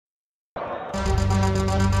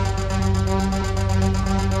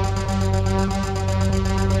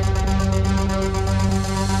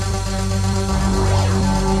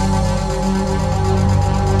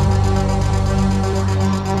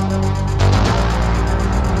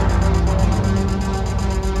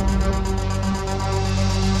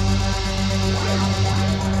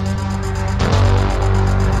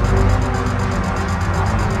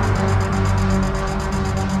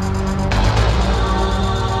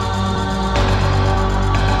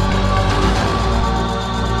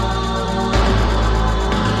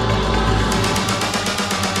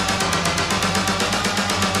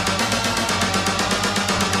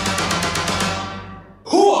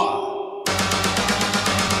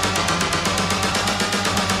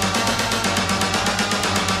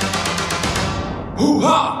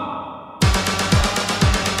¡Hoo-ha!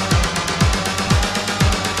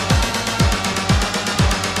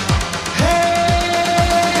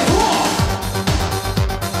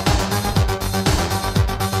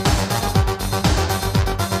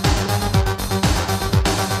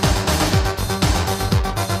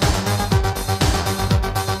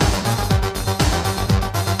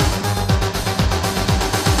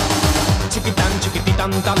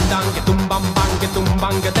 Tan tan que tumban pan que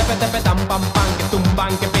tumban que tepe tepe tan pam pam que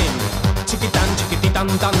tumban que pin chiquitán chiquititan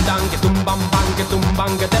tan tan que tumban pan que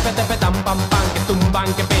tumban que tepe tepe tan pam pam que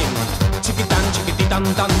tumban que pin chiquitán chiquititan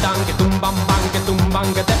tan tan que tumban pan que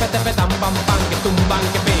tumban que tepe tepe tan pam pam que tumban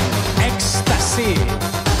que pin éxtasis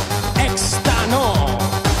éxtano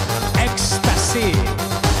éxtasis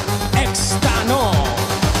éxtano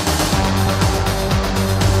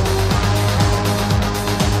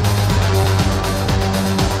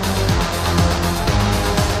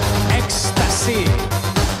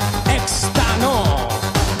éxtano,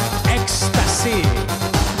 éxtasis,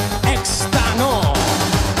 éxtano.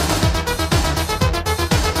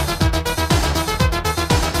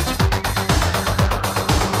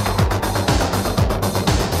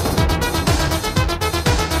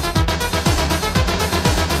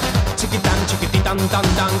 Chiquitán, chiquititán, tan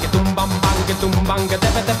tan, que tumban, que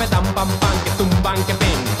tepe tepe tan pam pam, que tumban, que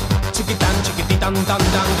pin. Chiquitán, chiquititan, tan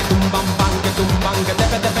tan, que tumban, que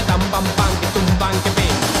tepe tepe tan pam pam, que tumban, que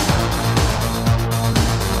pin.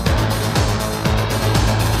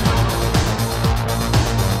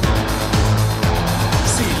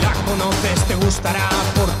 Si la conoces te gustará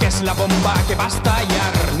porque es la bomba que va a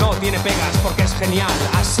estallar. No tiene pegas porque es genial,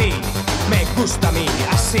 así me gusta a mí,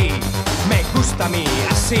 así me gusta a mí,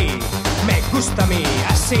 así me gusta a mí,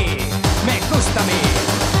 así me gusta a mí.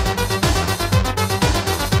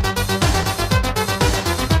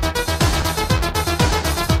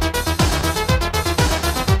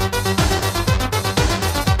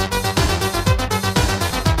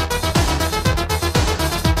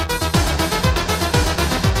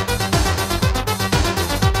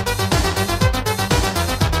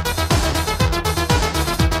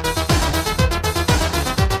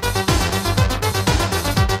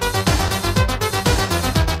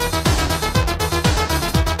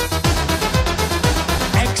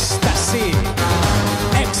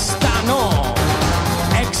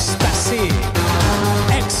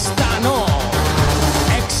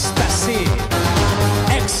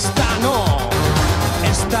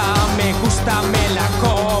 Me la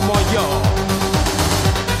como yo.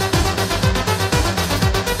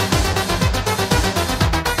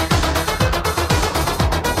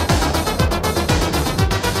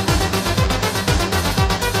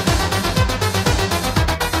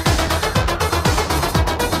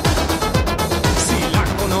 Si la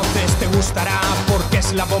conoces te gustará porque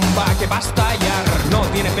es la bomba que va a estallar. No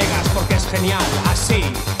tiene pegas porque es genial, así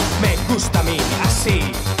me gusta a mí,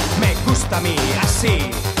 así me gusta a mí,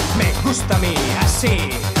 así me gusta a mí, así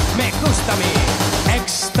me gusta a mí.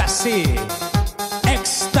 Éxtasis,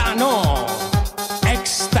 éxtano,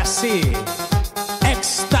 éxtasis,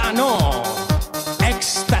 éxtano,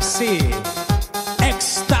 éxtasis,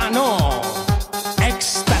 éxtano,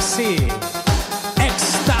 éxtasis,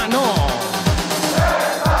 éxtano.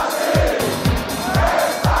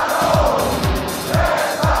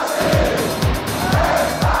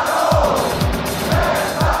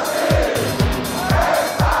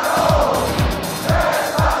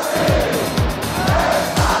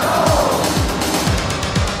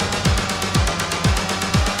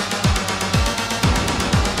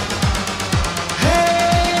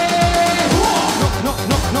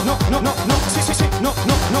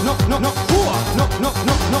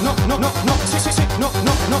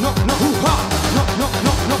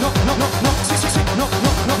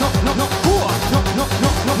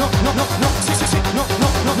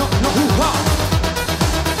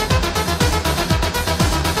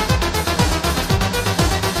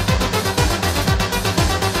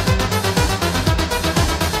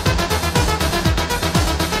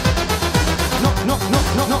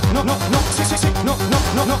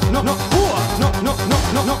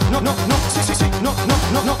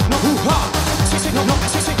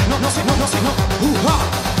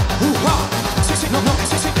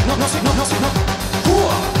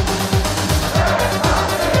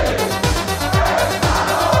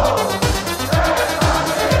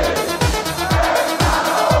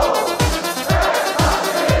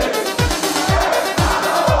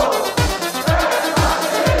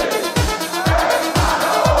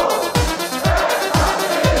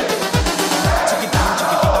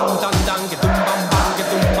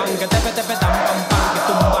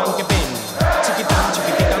 Chiquitán,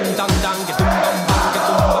 chiquititán, tan tan, que tumban,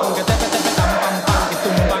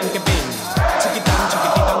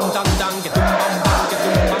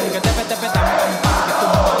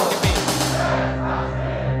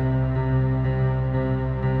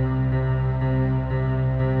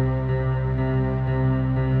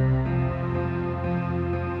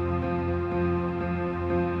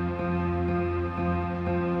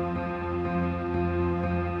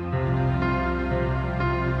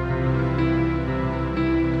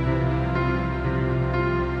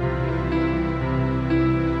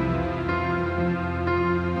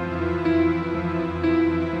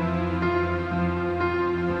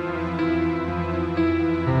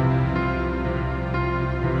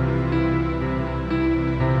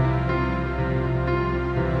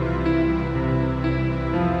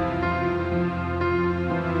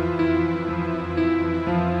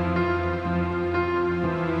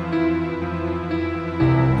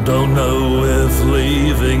 Don't know if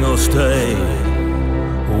leaving or stay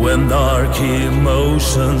when dark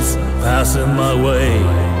emotions passing my way.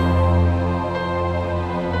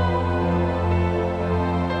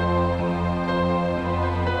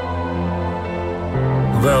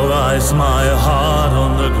 There lies my heart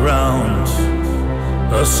on the ground,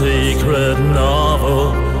 a secret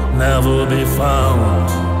novel never be found.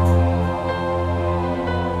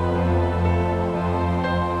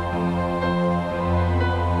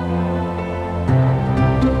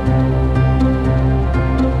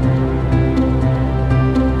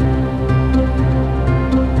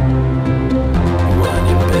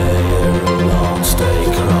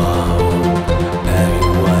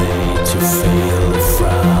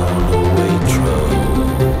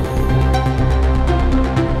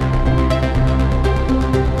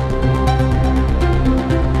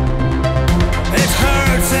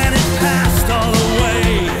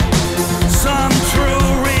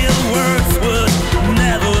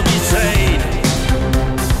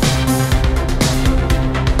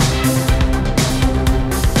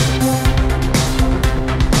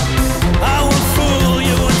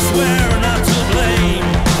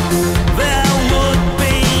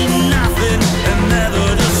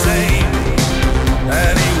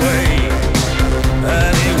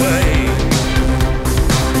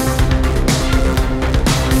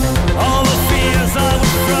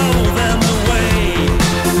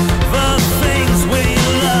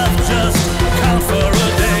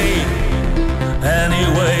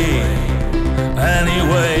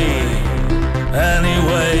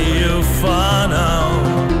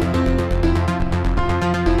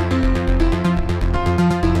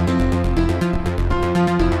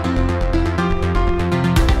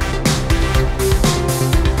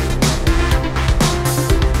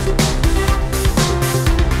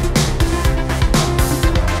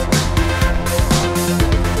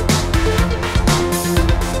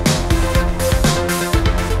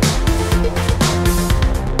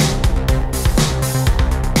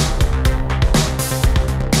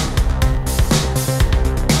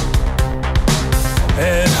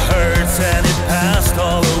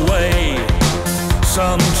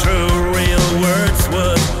 Some true real words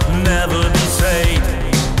would never be said.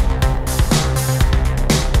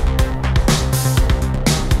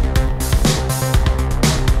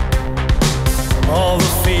 All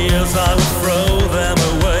the fears, I would throw them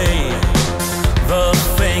away. The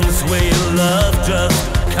things we love just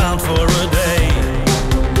count for a day.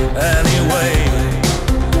 Anyway,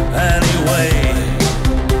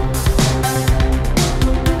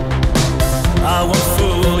 I won't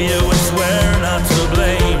fool you and swear not to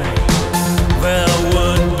blame. There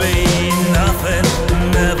would be nothing,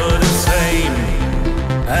 never the same.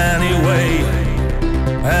 Anyway.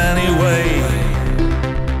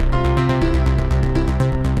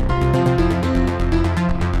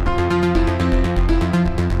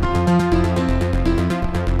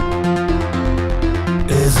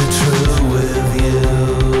 Is it true with you?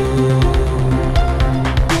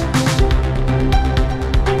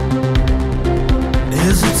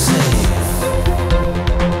 Is it safe?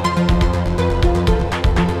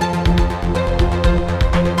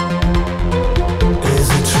 Is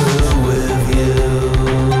it true with you?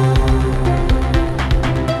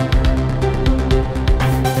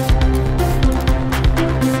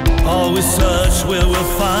 Always search, we will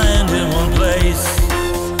find in one place,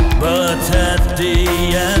 but at the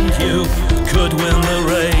end you could win the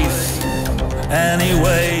race.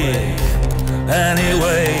 Anyway,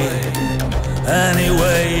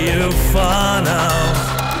 you find out.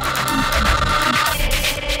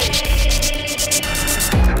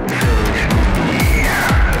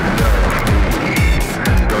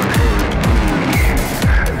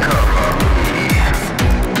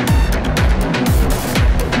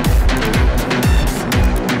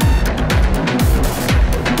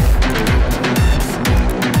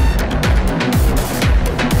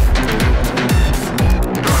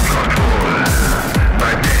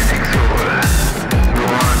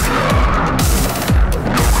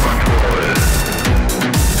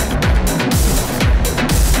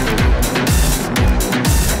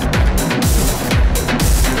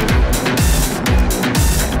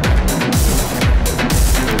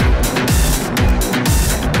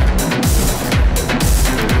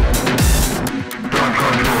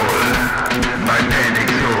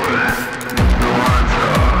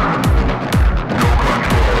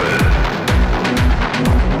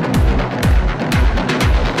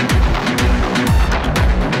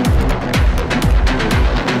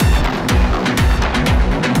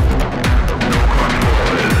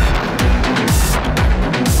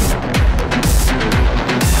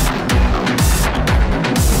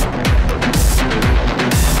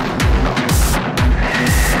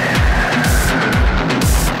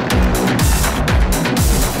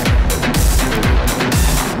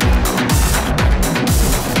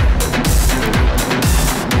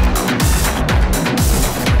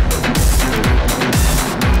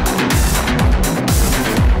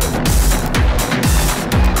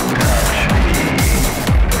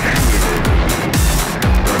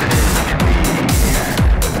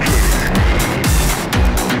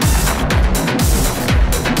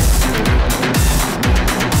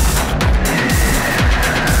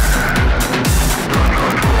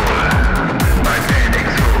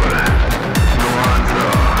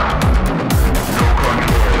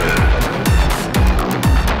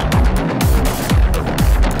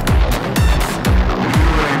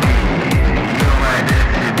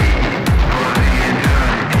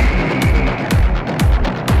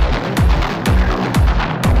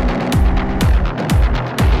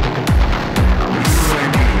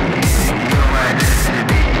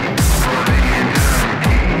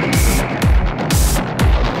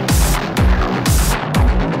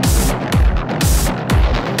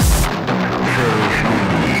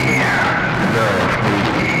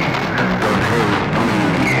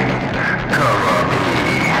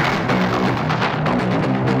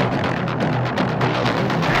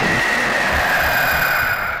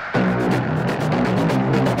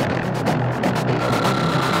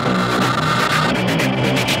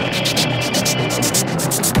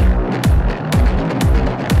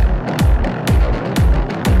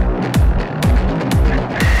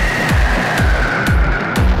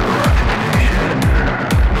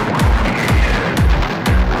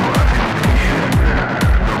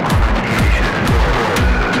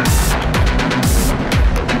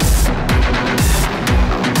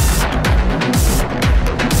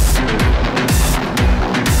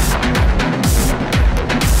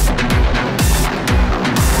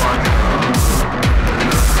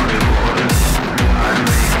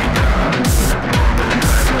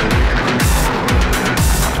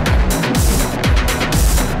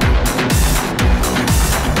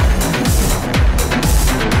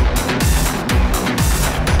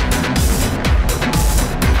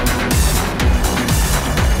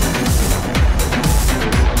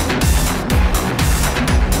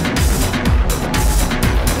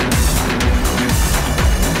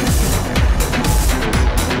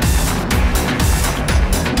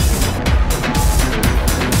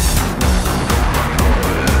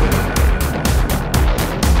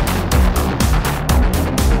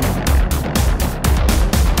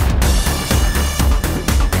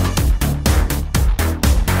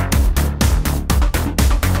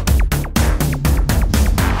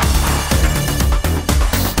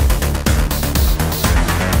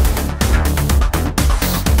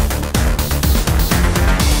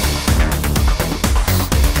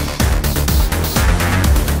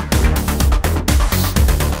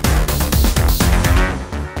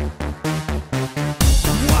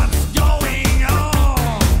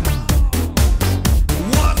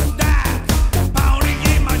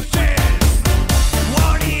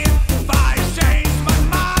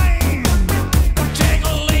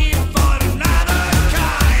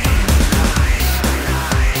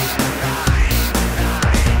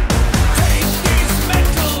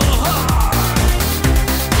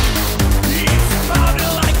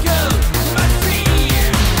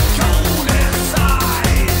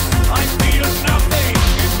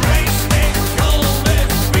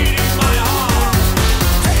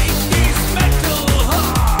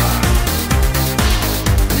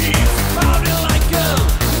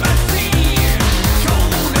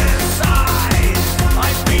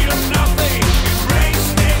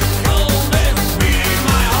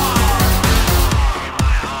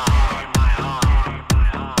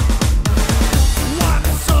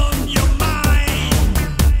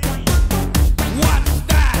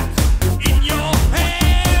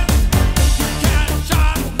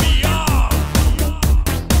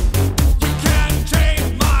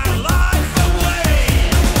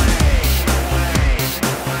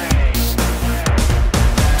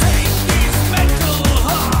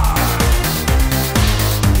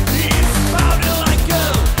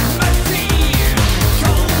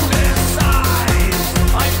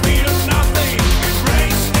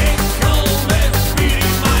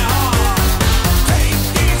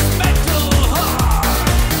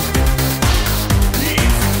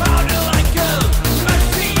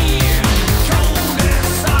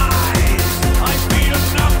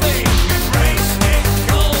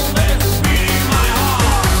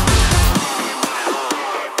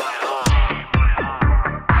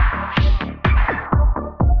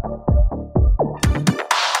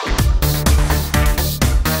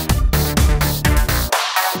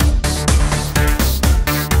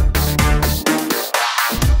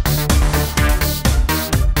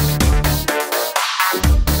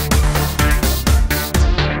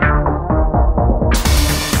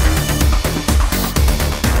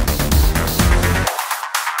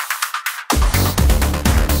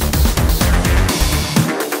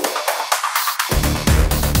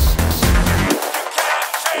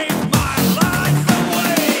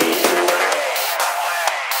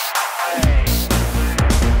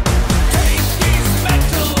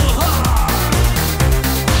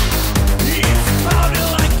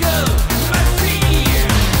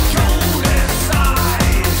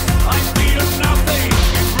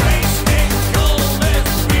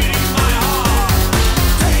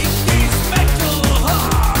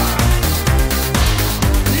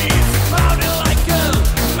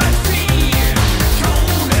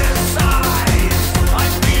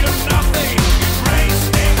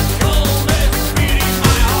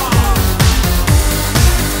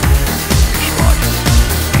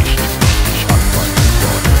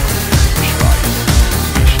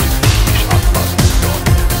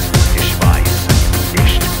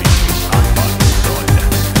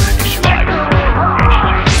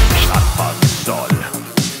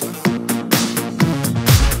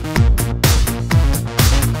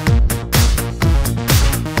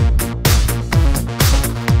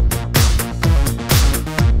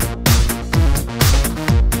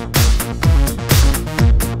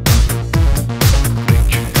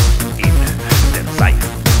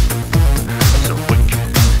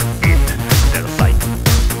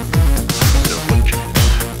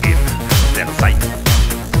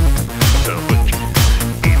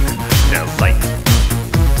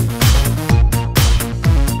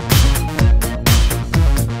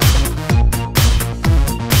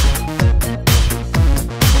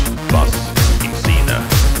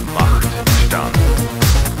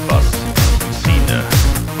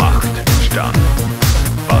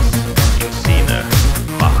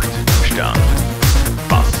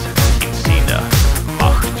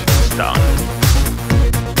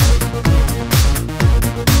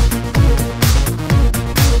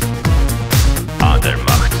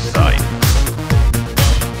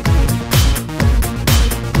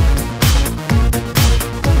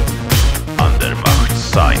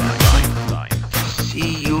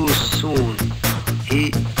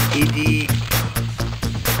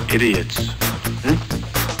 idiots.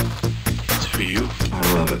 It's for you.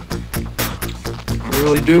 I love it. I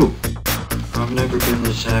really do. I've never been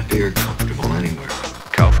this happy or comfortable anywhere.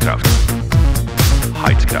 Kaufkraft.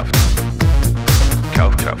 Heizkraft.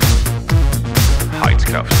 Kaufkraft.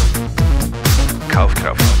 Heizkraft.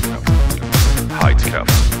 Kaufkraft.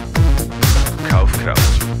 Heizkraft.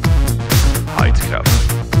 Kaufkraft. Heizkraft.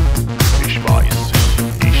 Ich weiß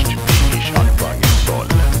nicht, wie ich anfangen soll.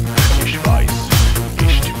 Ich weiß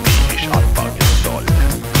nicht, wie ich anfangen soll.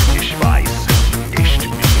 Ich weiß nicht,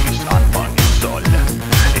 wie ich anfangen soll.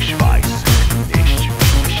 Ich weiß nicht,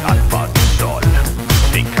 wie ich anfangen soll.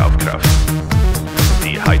 Die Kaufkraft,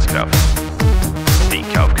 die Heizkraft, die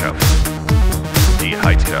Kaufkraft, die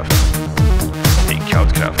Heizkraft, die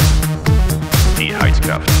Kaufkraft, die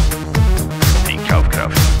Heizkraft, die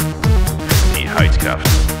Kaufkraft, die Heizkraft.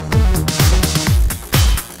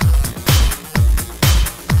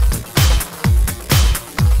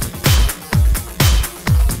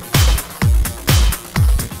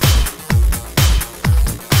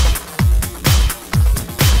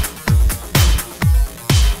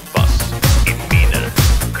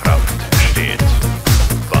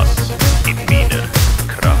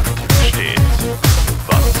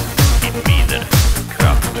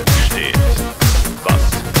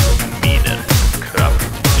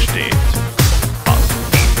 Kraft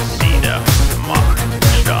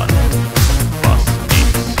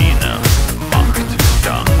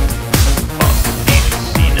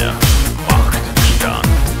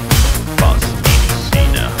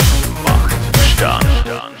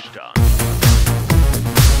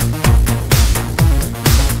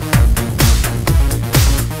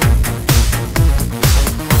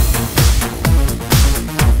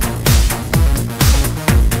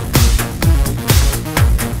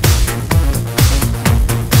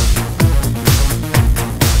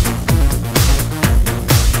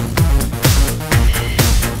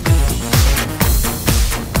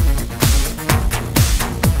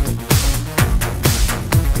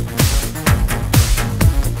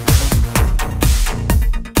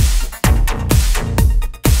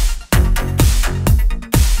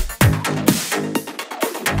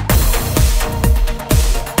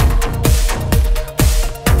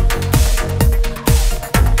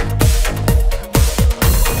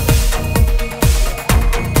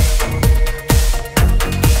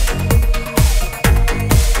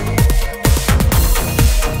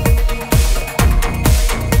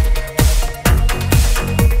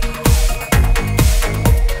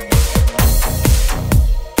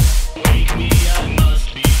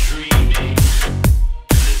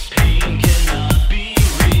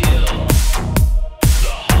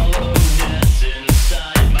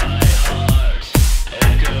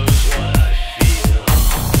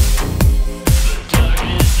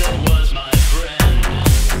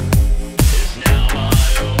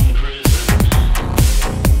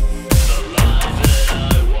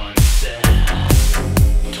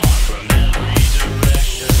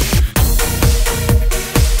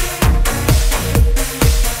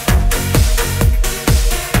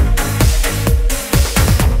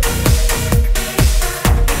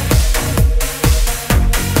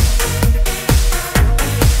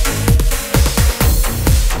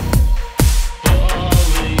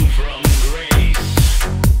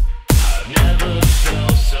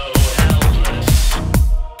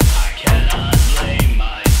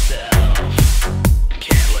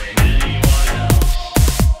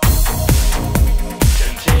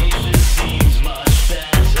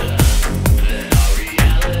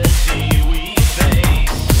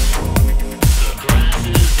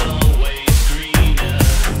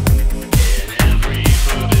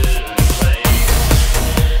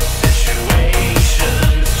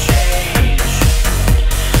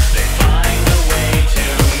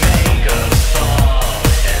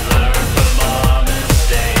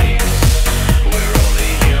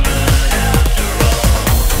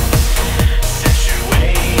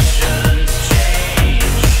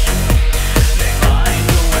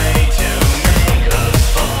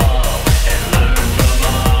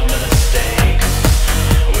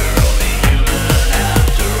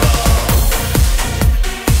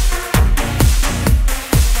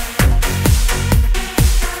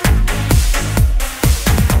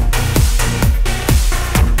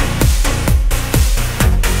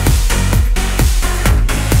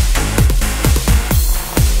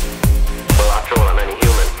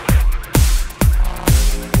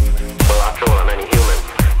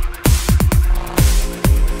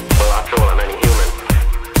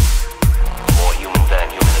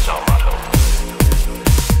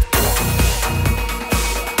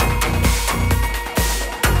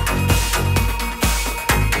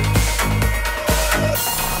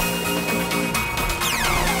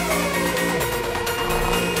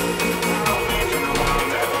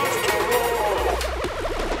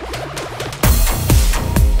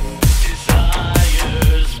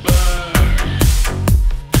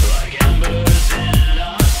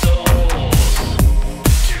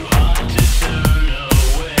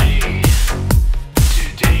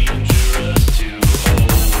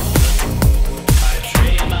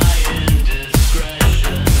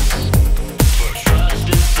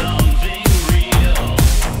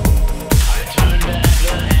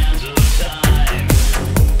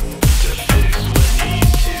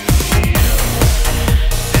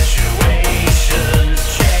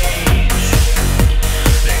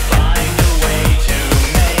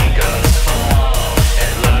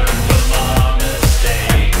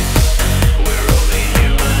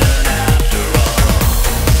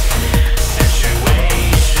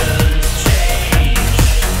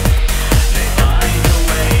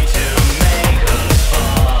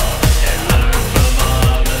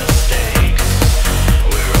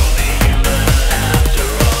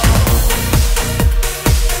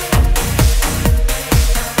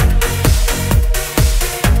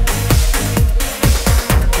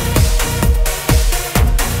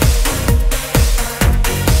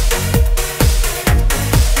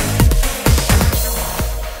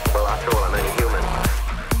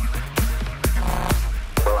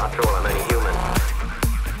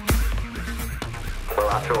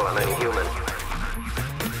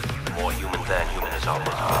more human than human is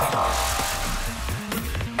always.